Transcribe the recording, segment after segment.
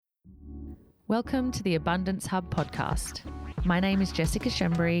Welcome to the Abundance Hub podcast. My name is Jessica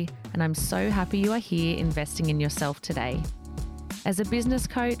Shembry, and I'm so happy you are here investing in yourself today. As a business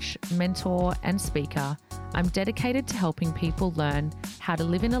coach, mentor, and speaker, I'm dedicated to helping people learn how to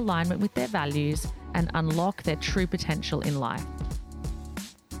live in alignment with their values and unlock their true potential in life.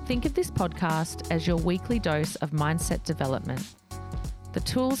 Think of this podcast as your weekly dose of mindset development. The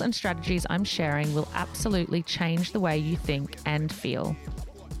tools and strategies I'm sharing will absolutely change the way you think and feel.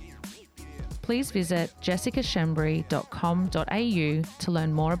 Please visit jessicashembry.com.au to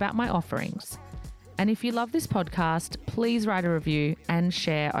learn more about my offerings. And if you love this podcast, please write a review and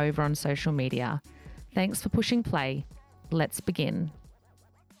share over on social media. Thanks for pushing play. Let's begin.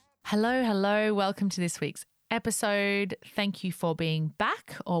 Hello. Welcome to this week's episode. Thank you for being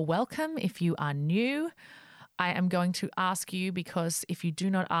back, or welcome if you are new. I am going to ask you, because if you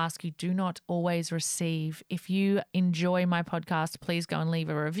do not ask, you do not always receive. If you enjoy my podcast, please go and leave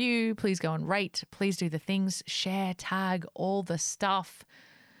a review. Please go and rate. Please do the things, share, tag, all the stuff.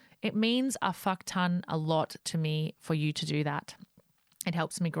 It means a fuck ton, a lot to me for you to do that. It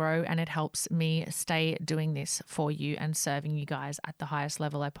helps me grow and it helps me stay doing this for you and serving you guys at the highest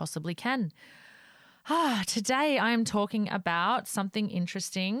level I possibly can. Today I am talking about something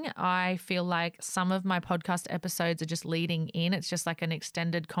interesting. I feel like some of my podcast episodes are just leading in. It's just like an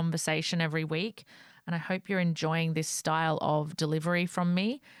extended conversation every week. And I hope you're enjoying this style of delivery from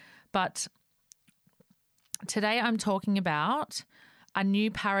me. But today I'm talking about a new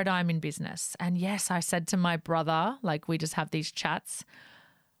paradigm in business. And yes, I said to my brother, like we just have these chats,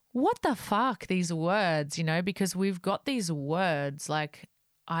 what the fuck, these words, because we've got these words like,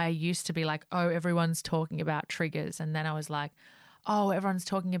 I used to be like, oh, everyone's talking about triggers. And then I was like, oh, everyone's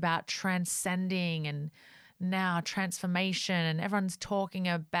talking about transcending and now transformation. And everyone's talking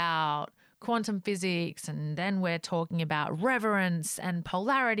about quantum physics. And then we're talking about reverence and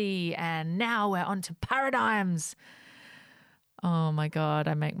polarity. And now we're onto paradigms. Oh my God,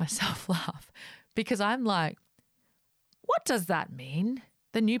 I make myself laugh because I'm like, what does that mean?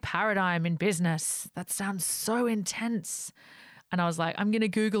 The new paradigm in business. That sounds so intense. And I was like, I'm going to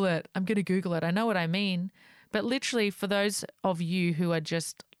Google it. I know what I mean. But literally, for those of you who are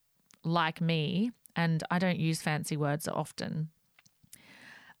just like me, and I don't use fancy words often,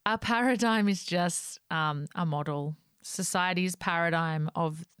 a paradigm is just a model. Society's paradigm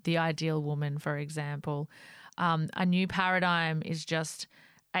of the ideal woman, for example. A new paradigm is just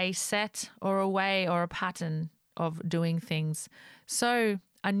a set or a way or a pattern of doing things. So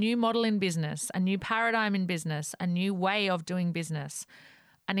a new model in business, a new paradigm in business, a new way of doing business,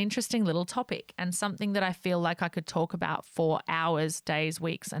 an interesting little topic and something that I feel like I could talk about for hours, days,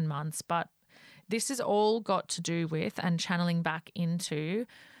 weeks, and months. But this is all got to do with and channeling back into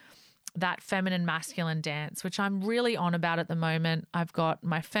that feminine masculine dance, which I'm really on about at the moment. I've got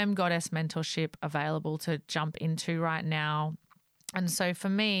my Femme Goddess mentorship available to jump into right now. And so for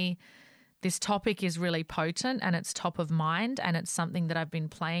me, this topic is really potent and it's top of mind, and it's something that I've been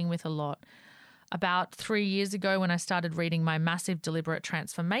playing with a lot. About 3 years ago, when I started reading my massive deliberate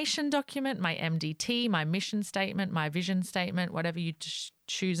transformation document, my MDT, my mission statement, my vision statement, whatever you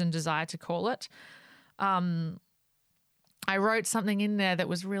choose and desire to call it, I wrote something in there that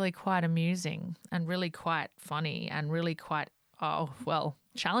was really quite amusing and really quite funny and really quite,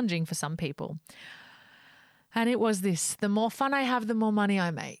 challenging for some people. And it was this: the more fun I have, the more money I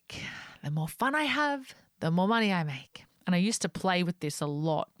make. The more fun I have, the more money I make. And I used to play with this a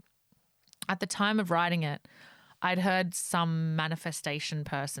lot. At the time of writing it, I'd heard some manifestation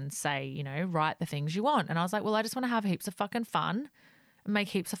person say, write the things you want. And I was like, well, I just want to have heaps of fucking fun and make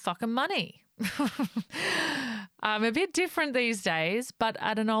heaps of fucking money. I'm a bit different these days, but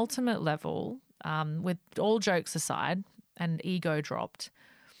at an ultimate level, with all jokes aside and ego dropped,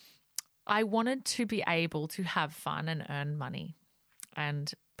 I wanted to be able to have fun and earn money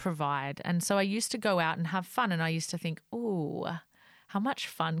and provide. And so I used to go out and have fun, and I used to think, oh, how much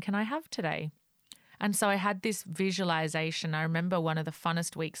fun can I have today? And so I had this visualization. I remember one of the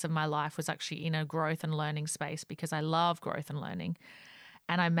funnest weeks of my life was actually in a growth and learning space, because I love growth and learning.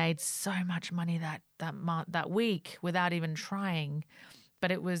 And I made so much money that week without even trying.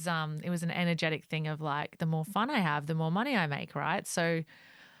 But it was an energetic thing of like, the more fun I have, the more money I make, right? So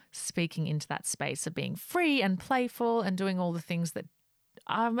speaking into that space of being free and playful and doing all the things that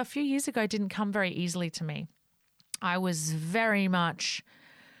a few years ago didn't come very easily to me. I was very much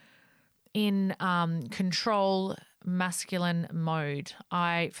in control masculine mode.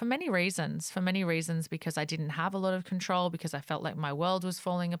 For many reasons, because I didn't have a lot of control, because I felt like my world was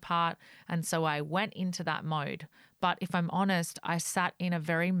falling apart. And so I went into that mode. But if I'm honest, I sat in a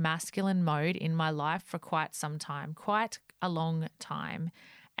very masculine mode in my life for quite some time, quite a long time.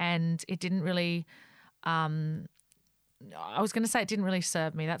 And it didn't really I was going to say it didn't really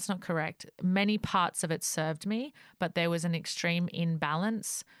serve me. That's not correct. Many parts of it served me, but there was an extreme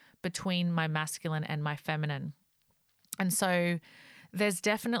imbalance between my masculine and my feminine. And so there's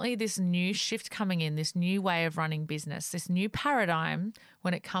definitely this new shift coming in, this new way of running business, this new paradigm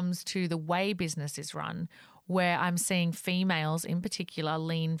when it comes to the way business is run, where I'm seeing females in particular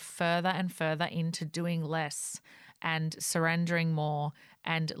lean further and further into doing less and surrendering more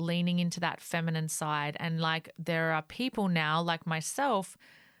and leaning into that feminine side. And like there are people now like myself,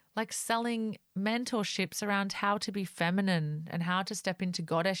 like selling mentorships around how to be feminine and how to step into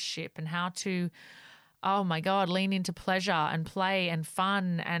goddessship and how to, oh my God, lean into pleasure and play and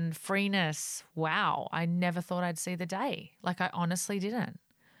fun and freeness. Wow. I never thought I'd see the day. Like I honestly didn't.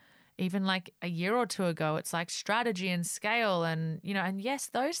 Even like a year or two ago, it's like strategy and scale and, you know, and yes,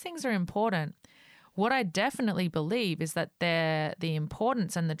 those things are important. What I definitely believe is that the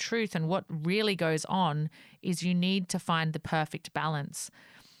importance and the truth and what really goes on is you need to find the perfect balance.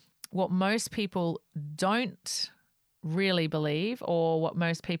 What most people don't really believe, or what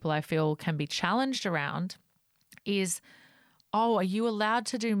most people I feel can be challenged around, is, oh, are you allowed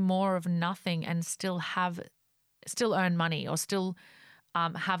to do more of nothing and still earn money or still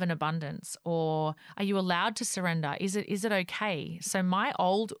have an abundance? Or are you allowed to surrender? Is it okay? So my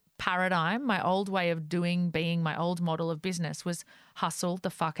old paradigm, my old way of being my old model of business was hustle the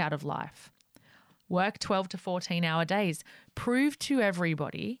fuck out of life. Work 12 to 14 hour days. Prove to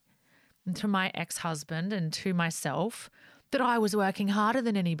everybody, and to my ex-husband and to myself, that I was working harder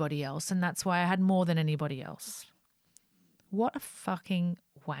than anybody else and that's why I had more than anybody else. What a fucking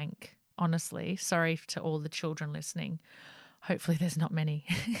wank, honestly. Sorry to all the children listening. Hopefully there's not many.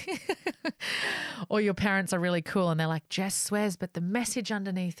 Or your parents are really cool and they're like, Jess swears, but the message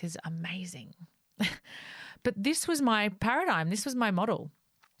underneath is amazing. But this was my paradigm. This was my model.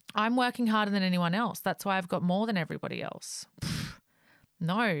 I'm working harder than anyone else. That's why I've got more than everybody else.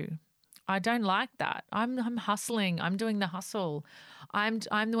 No, I don't like that. I'm hustling. I'm doing the hustle. I'm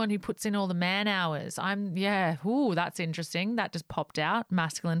the one who puts in all the man hours. That's interesting. That just popped out,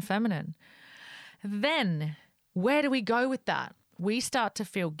 masculine, feminine. Then where do we go with that? We start to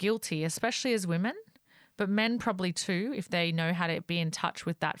feel guilty, especially as women, but men probably too, if they know how to be in touch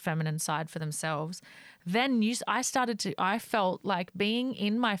with that feminine side for themselves. Then I felt like being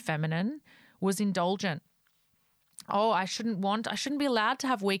in my feminine was indulgent. Oh, I shouldn't be allowed to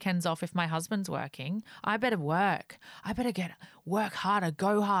have weekends off if my husband's working. I better work. I better work harder,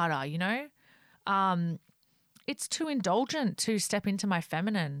 go harder, you know? It's too indulgent to step into my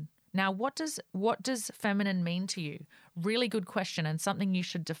feminine. Now, what does feminine mean to you? Really good question and something you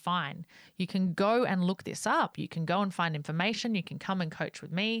should define. You can go and look this up. You can go and find information. You can come and coach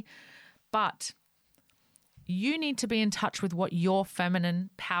with me. But you need to be in touch with what your feminine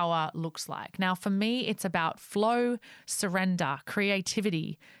power looks like. Now, for me, it's about flow, surrender,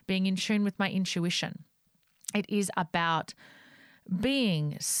 creativity, being in tune with my intuition. It is about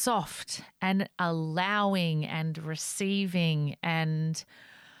being soft and allowing and receiving and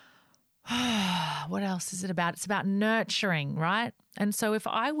what else is it about? It's about nurturing, right? And so if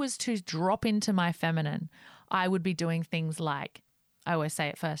I was to drop into my feminine, I would be doing things like, I always say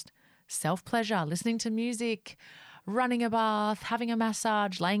it first, self-pleasure, listening to music, running a bath, having a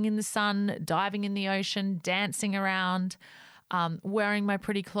massage, laying in the sun, diving in the ocean, dancing around, wearing my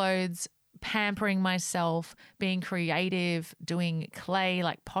pretty clothes, pampering myself, being creative, doing clay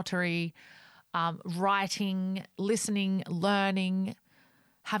like pottery, writing, listening, learning,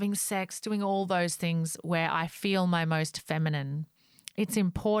 having sex, doing all those things where I feel my most feminine. It's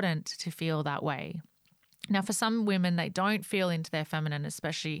important to feel that way. Now, for some women, they don't feel into their feminine,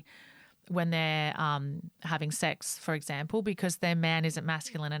 especially when they're having sex, for example, because their man isn't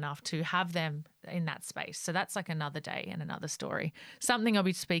masculine enough to have them in that space. So that's like another day and another story. Something I'll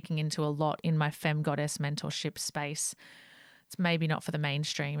be speaking into a lot in my Femme Goddess mentorship space. It's maybe not for the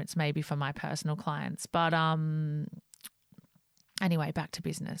mainstream. It's maybe for my personal clients. But anyway, back to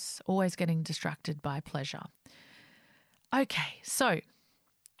business. Always getting distracted by pleasure. Okay, so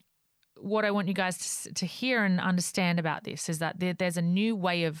what I want you guys to hear and understand about this is that there's a new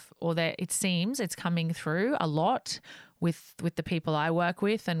way of, it seems it's coming through a lot with the people I work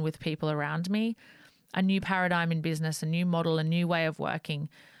with and with people around me, a new paradigm in business, a new model, a new way of working.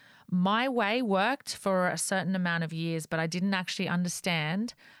 My way worked for a certain amount of years, but I didn't actually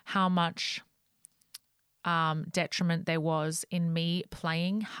understand how much detriment there was in me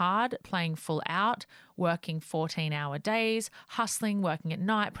playing hard, playing full out, working 14-hour days, hustling, working at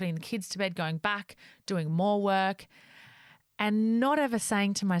night, putting the kids to bed, going back, doing more work. and not ever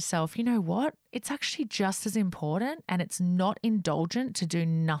saying to myself, you know what, it's actually just as important and it's not indulgent to do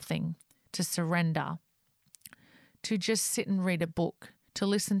nothing, to surrender, to just sit and read a book, to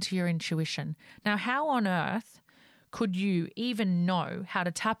listen to your intuition. Now, how on earth could you even know how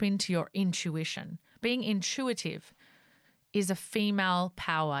to tap into your intuition? Being intuitive is a female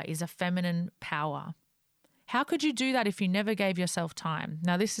power, is a feminine power. How could you do that if you never gave yourself time?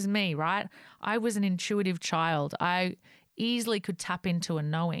 Now, this is me, right? I was an intuitive child. I easily could tap into a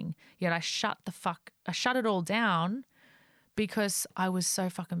knowing, yet I shut it all down because I was so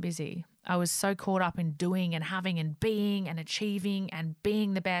fucking busy. I was so caught up in doing and having and being and achieving and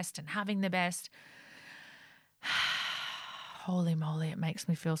being the best and having the best. Holy moly, it makes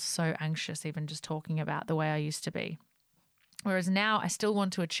me feel so anxious even just talking about the way I used to be. Whereas now I still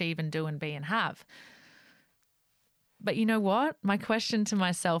want to achieve and do and be and have. But you know what? My question to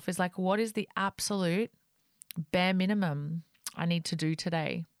myself is like, what is the absolute bare minimum I need to do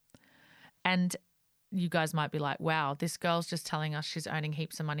today? And you guys might be like, wow, this girl's just telling us she's earning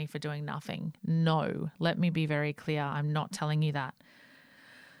heaps of money for doing nothing. No, let me be very clear. I'm not telling you that.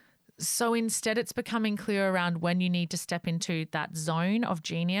 So instead, it's becoming clear around when you need to step into that zone of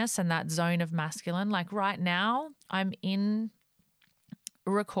genius and that zone of masculine. Like right now, I'm in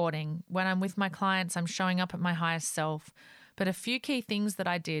recording. When I'm with my clients, I'm showing up at my highest self. But a few key things that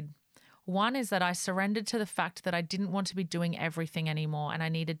I did. One is that I surrendered to the fact that I didn't want to be doing everything anymore and I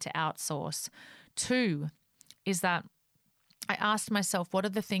needed to outsource. Two is that I asked myself, what are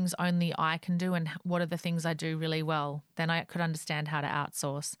the things only I can do and what are the things I do really well? Then I could understand how to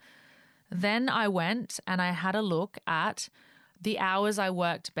outsource. Then I went and I had a look at the hours I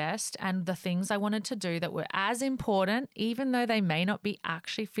worked best and the things I wanted to do that were as important, even though they may not be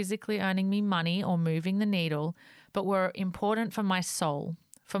actually physically earning me money or moving the needle, but were important for my soul,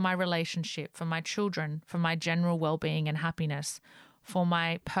 for my relationship, for my children, for my general well-being and happiness, for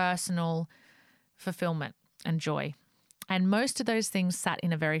my personal fulfillment and joy. And most of those things sat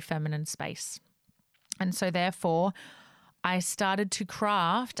in a very feminine space. And so therefore, I started to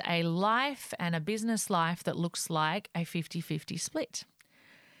craft a life and a business life that looks like a 50-50 split.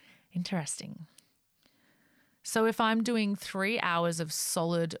 Interesting. So if I'm doing 3 hours of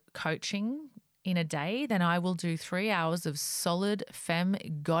solid coaching in a day, then I will do 3 hours of solid femme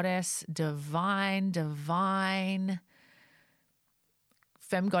goddess, divine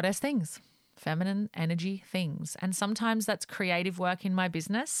femme goddess things, feminine energy things. And sometimes that's creative work in my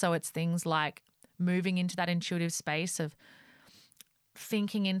business. So it's things like moving into that intuitive space of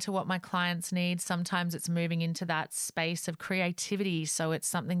thinking into what my clients need. Sometimes it's moving into that space of creativity. So it's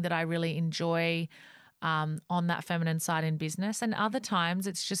something that I really enjoy on that feminine side in business. And other times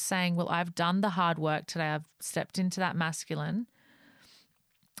it's just saying, well, I've done the hard work today. I've stepped into that masculine.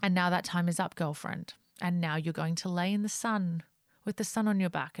 And now that time is up, girlfriend. And now you're going to lay in the sun with the sun on your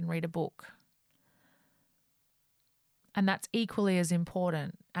back and read a book. And that's equally as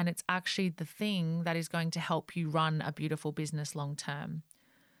important. And it's actually the thing that is going to help you run a beautiful business long term.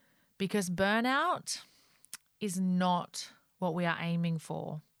 Because burnout is not what we are aiming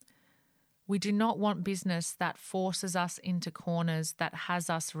for. We do not want business that forces us into corners, that has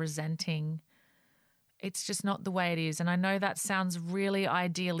us resenting. It's just not the way it is. And I know that sounds really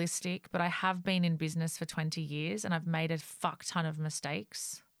idealistic, but I have been in business for 20 years and I've made a fuck ton of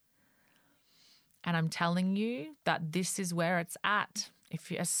mistakes. And I'm telling you that this is where it's at,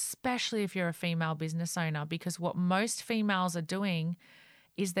 especially if you're a female business owner, because what most females are doing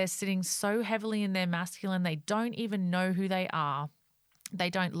is they're sitting so heavily in their masculine, they don't even know who they are. They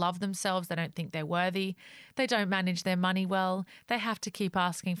don't love themselves. They don't think they're worthy. They don't manage their money well. They have to keep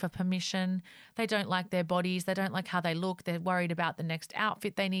asking for permission. They don't like their bodies. They don't like how they look. They're worried about the next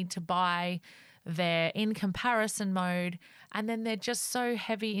outfit they need to buy. They're in comparison mode. And then they're just so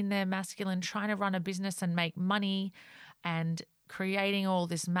heavy in their masculine, trying to run a business and make money and creating all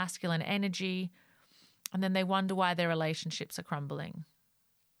this masculine energy. And then they wonder why their relationships are crumbling.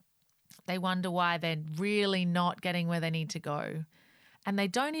 They wonder why they're really not getting where they need to go. And they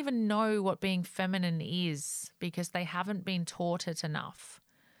don't even know what being feminine is because they haven't been taught it enough.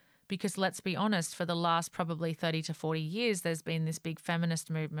 Because let's be honest, for the last probably 30 to 40 years, there's been this big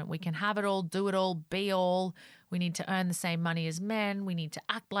feminist movement. We can have it all, do it all, be all. We need to earn the same money as men. We need to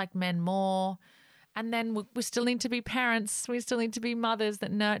act like men more. And then we still need to be parents. We still need to be mothers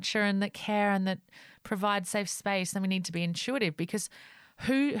that nurture and that care and that provide safe space. And we need to be intuitive because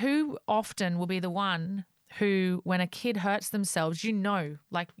who often will be the one who, when a kid hurts themselves,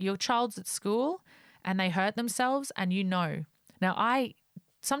 like your child's at school and they hurt themselves and you know. Now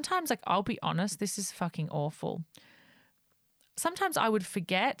sometimes, like, I'll be honest, this is fucking awful. Sometimes I would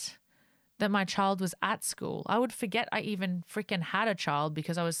forget that my child was at school. I would forget I even freaking had a child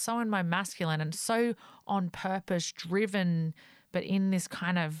because I was so in my masculine and so on purpose driven, but in this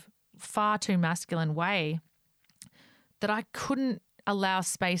kind of far too masculine way that I couldn't allow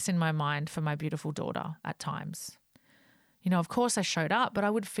space in my mind for my beautiful daughter at times. Of course I showed up, but I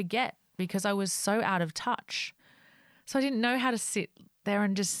would forget because I was so out of touch. So I didn't know how to sit there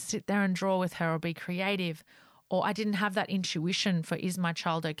and just sit there and draw with her or be creative. Or I didn't have that intuition for, is my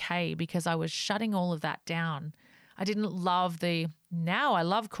child okay? Because I was shutting all of that down. I didn't love now I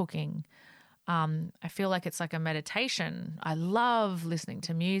love cooking. I feel like it's like a meditation. I love listening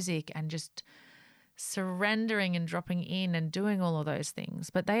to music and just surrendering and dropping in and doing all of those things.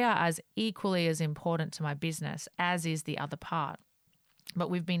 But they are as equally as important to my business as is the other part. But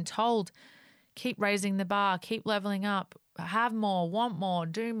we've been told, keep raising the bar, keep leveling up, have more, want more,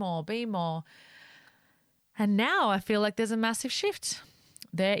 do more, be more. And now I feel like there's a massive shift.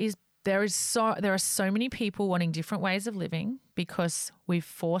 There are so many people wanting different ways of living because we've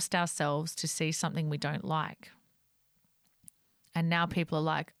forced ourselves to see something we don't like. And now people are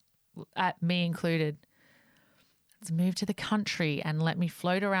like, me included, let's move to the country and let me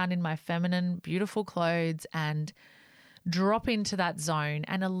float around in my feminine, beautiful clothes and drop into that zone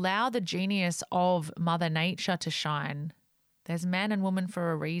and allow the genius of Mother Nature to shine. There's man and woman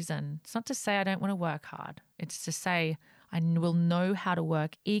for a reason. It's not to say I don't want to work hard. It's to say I will know how to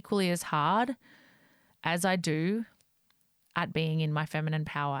work equally as hard as I do at being in my feminine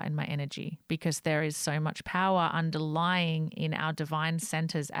power and my energy, because there is so much power underlying in our divine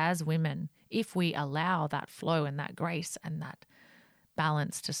centers as women if we allow that flow and that grace and that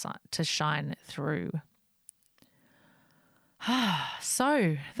balance to shine through.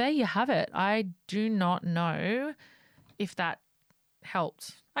 So there you have it. I do not know if that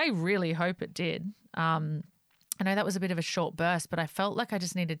helped. I really hope it did. I know that was a bit of a short burst, but I felt like I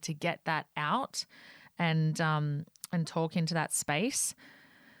just needed to get that out and talk into that space.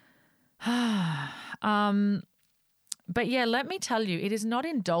 But yeah, let me tell you, it is not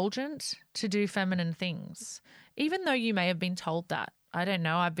indulgent to do feminine things, even though you may have been told that. I don't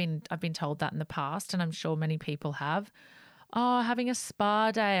know. I've been told that in the past, and I'm sure many people have. Oh, having a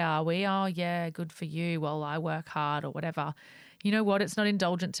spa day, are we? Oh, yeah, good for you. Well, I work hard or whatever. You know what? It's not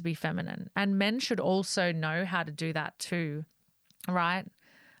indulgent to be feminine. And men should also know how to do that too, right?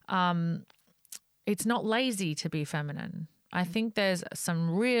 It's not lazy to be feminine. I think there's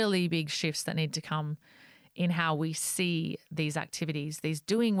some really big shifts that need to come in how we see these activities, these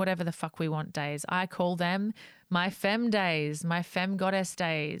doing whatever the fuck we want days. I call them my fem days, my fem goddess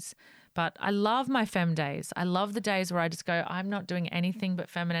days. But I love my fem days. I love the days where I just go, I'm not doing anything but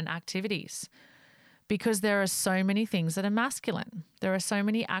feminine activities, because there are so many things that are masculine. There are so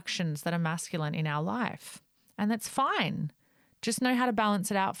many actions that are masculine in our life, and that's fine. Just know how to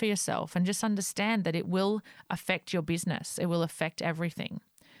balance it out for yourself and just understand that it will affect your business. It will affect everything.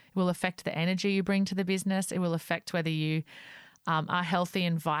 It will affect the energy you bring to the business. It will affect whether you are healthy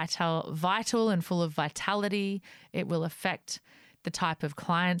and vital and full of vitality. It will affect the type of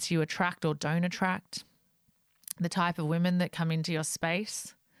clients you attract or don't attract, the type of women that come into your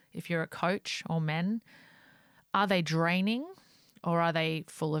space. If you're a coach or men, are they draining or are they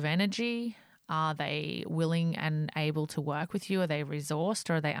full of energy? Are they willing and able to work with you? Are they resourced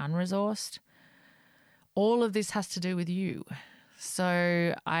or are they unresourced? All of this has to do with you.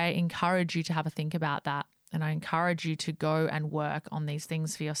 So I encourage you to have a think about that, and I encourage you to go and work on these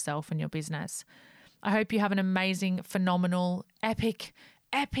things for yourself and your business. I hope you have an amazing, phenomenal, epic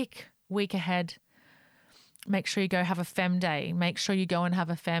week ahead. Make sure you go have a fem day. Make sure you go and have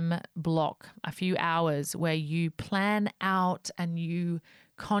a fem block, a few hours where you plan out and you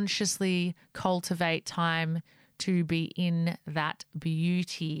consciously cultivate time to be in that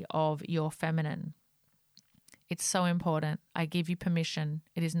beauty of your feminine. It's so important. I give you permission.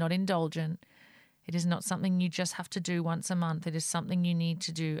 It is not indulgent. It is not something you just have to do once a month. It is something you need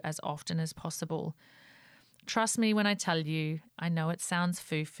to do as often as possible. Trust me when I tell you, I know it sounds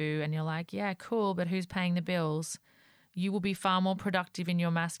foo-foo and you're like, yeah, cool, but who's paying the bills? You will be far more productive in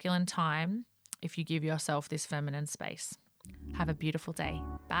your masculine time if you give yourself this feminine space. Have a beautiful day.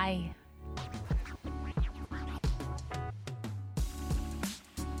 Bye.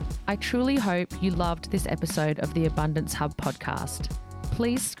 I truly hope you loved this episode of the Abundance Hub podcast.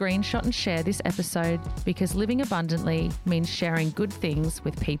 Please screenshot and share this episode, because living abundantly means sharing good things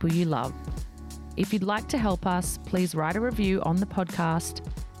with people you love. If you'd like to help us, please write a review on the podcast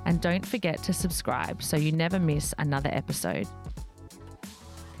and don't forget to subscribe so you never miss another episode.